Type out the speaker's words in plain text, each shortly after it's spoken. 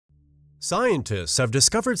Scientists have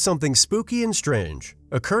discovered something spooky and strange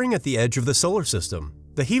occurring at the edge of the solar system.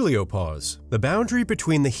 The heliopause, the boundary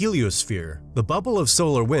between the heliosphere, the bubble of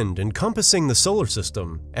solar wind encompassing the solar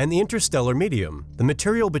system, and the interstellar medium, the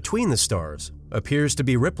material between the stars, appears to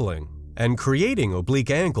be rippling and creating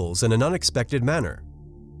oblique angles in an unexpected manner.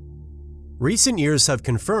 Recent years have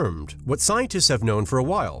confirmed what scientists have known for a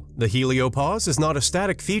while. The heliopause is not a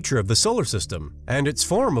static feature of the solar system, and its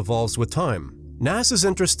form evolves with time. NASA's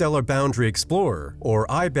Interstellar Boundary Explorer, or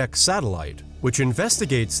IBEX satellite, which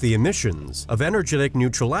investigates the emissions of energetic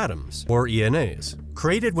neutral atoms, or ENAs,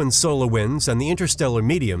 created when solar winds and the interstellar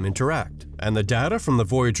medium interact, and the data from the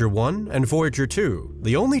Voyager 1 and Voyager 2,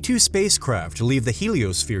 the only two spacecraft to leave the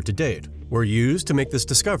heliosphere to date, were used to make this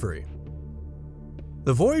discovery.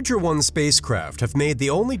 The Voyager 1 spacecraft have made the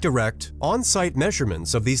only direct, on-site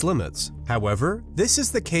measurements of these limits. However, this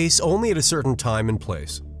is the case only at a certain time and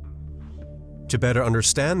place. To better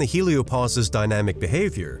understand the heliopause's dynamic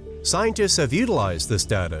behavior, scientists have utilized this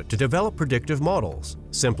data to develop predictive models.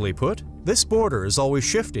 Simply put, this border is always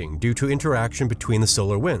shifting due to interaction between the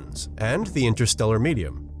solar winds and the interstellar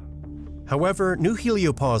medium. However, new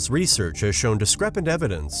heliopause research has shown discrepant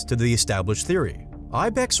evidence to the established theory.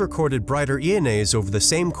 IBEX recorded brighter ENAs over the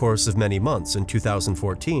same course of many months in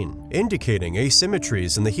 2014, indicating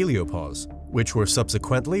asymmetries in the heliopause, which were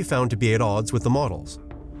subsequently found to be at odds with the models.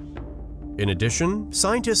 In addition,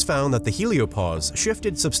 scientists found that the heliopause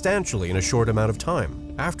shifted substantially in a short amount of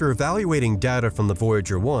time after evaluating data from the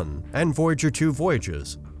Voyager 1 and Voyager 2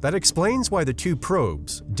 voyages. That explains why the two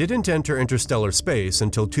probes didn't enter interstellar space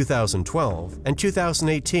until 2012 and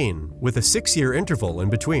 2018, with a 6-year interval in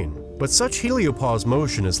between. But such heliopause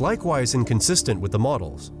motion is likewise inconsistent with the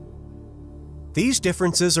models. These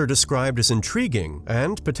differences are described as intriguing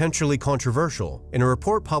and potentially controversial in a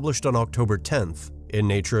report published on October 10th in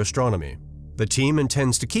Nature Astronomy. The team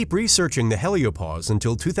intends to keep researching the heliopause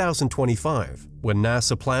until 2025, when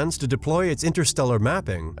NASA plans to deploy its interstellar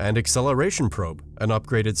mapping and acceleration probe, an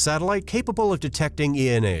upgraded satellite capable of detecting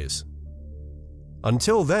ENAs.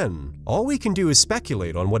 Until then, all we can do is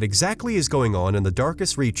speculate on what exactly is going on in the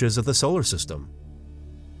darkest reaches of the solar system.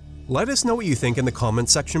 Let us know what you think in the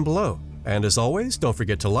comments section below. And as always, don't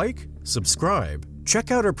forget to like, subscribe,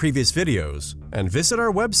 check out our previous videos, and visit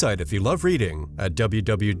our website if you love reading at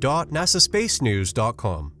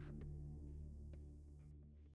www.nasaspacenews.com.